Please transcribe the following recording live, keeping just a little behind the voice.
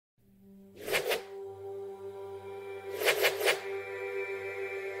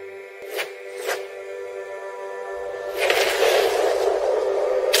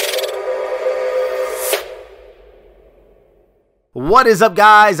What is up,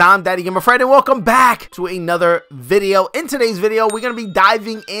 guys? I'm DaddyGamerFred and welcome back to another video. In today's video, we're going to be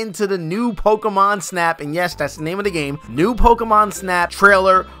diving into the new Pokemon Snap, and yes, that's the name of the game, new Pokemon Snap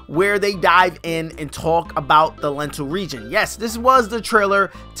trailer, where they dive in and talk about the Lental region. Yes, this was the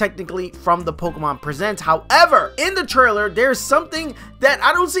trailer technically from the Pokemon Presents. However, in the trailer, there's something that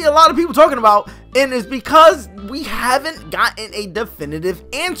I don't see a lot of people talking about, and it's because we haven't gotten a definitive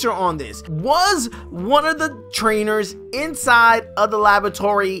answer on this. Was one of the trainers inside of the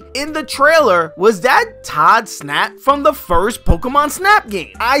laboratory in the trailer, was that TODD Snap from the first Pokemon Snap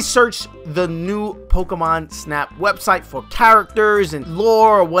game? I searched the new Pokemon Snap website for characters and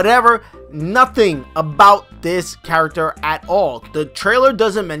lore or whatever. Nothing about this character at all. The trailer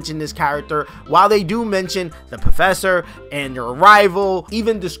doesn't mention this character, while they do mention the professor and your rival,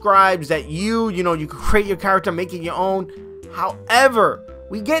 even describes that you can create your character, make it your own. However,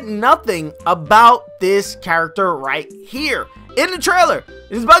 we get nothing about this character right here in the trailer.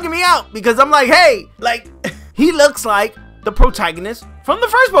 It's bugging me out because I'm like, hey, he looks like the protagonist from the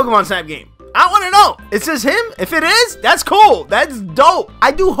first Pokemon Snap game. I want to know, is this him? If it is, that's cool. That's dope.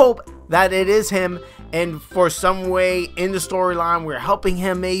 I do hope that it is him, and for some way in the storyline we're helping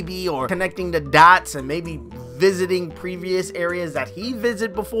him maybe, or connecting the dots and maybe visiting previous areas that he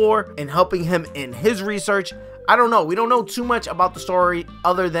visited before and helping him in his research. I don't know. We don't know too much about the story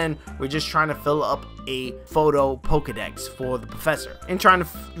other than we're just trying to fill up a photo Pokedex for the professor and trying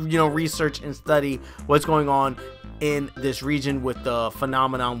to, research and study what's going on in this region with the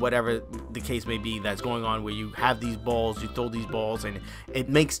phenomenon, whatever the case may be, that's going on, where you have these balls, you throw these balls, and it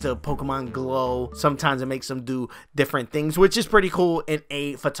makes the Pokemon glow. Sometimes it makes them do different things, which is pretty cool in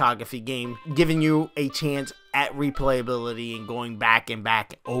a photography game, giving you a chance at replayability and going back and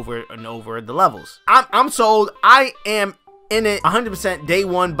back over and over the levels. I'm sold. I am in it 100%. Day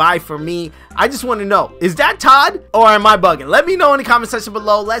one buy for me. I just want to know, is that TODD or am I bugging? Let me know in the comment section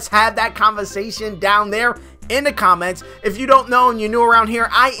below. Let's have that conversation down there in the comments. If you don't know and you're new around here,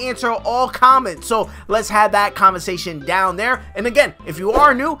 I answer all comments, so let's have that conversation down there. And again, if you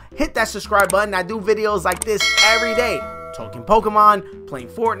are new, hit that subscribe button. I do videos like this every day, talking Pokemon, playing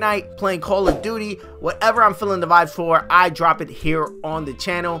Fortnite, playing Call of Duty, whatever I'm feeling the vibes for, I drop it here on the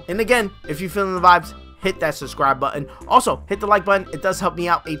channel. And again, if you're feeling the vibes, hit that subscribe button. Also, hit the like button. It does help me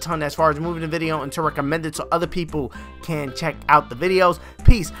out a ton as far as moving the video and to recommend it so other people can check out the videos.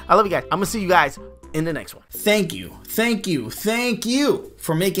 Peace. I love you guys. I'm gonna see you guys in the next one. Thank you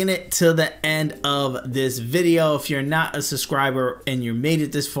for making it to the end of this video. If you're not a subscriber and you made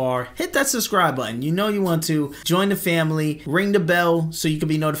it this far, hit that subscribe button. You know you want to join the family, ring the bell so you can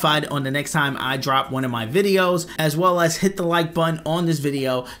be notified on the next time I drop one of my videos, as well as hit the like button on this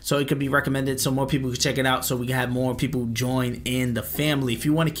video so it could be recommended so more people can check it out, so we can have more people join in the family. If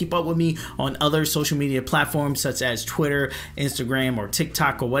you want to keep up with me on other social media platforms such as Twitter, Instagram, or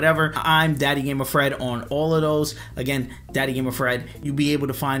TikTok or whatever, I'm DaddyGamerFred on all of those. Again, DaddyGamerFred. You'll be able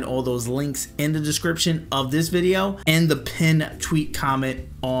to find all those links in the description of this video and the pinned tweet comment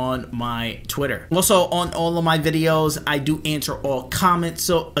on my Twitter. Also, on all of my videos, I do answer all comments.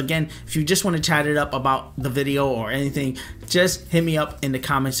 So again, if you just want to chat it up about the video or anything, just hit me up in the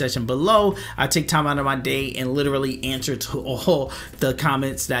comment section below. I take time out of my day and literally answer to all the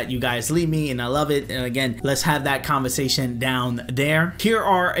comments that you guys leave me, and I love it. And again, let's have that conversation down there. Here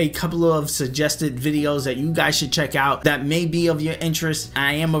are a couple of suggested videos that you guys should check out that may be of your interest.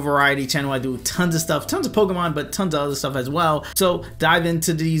 I am a variety channel. I do tons of stuff, tons of Pokemon, but tons of other stuff as well. So dive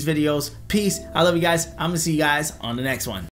into these videos. Peace. I love you guys. I'm gonna see you guys on the next one.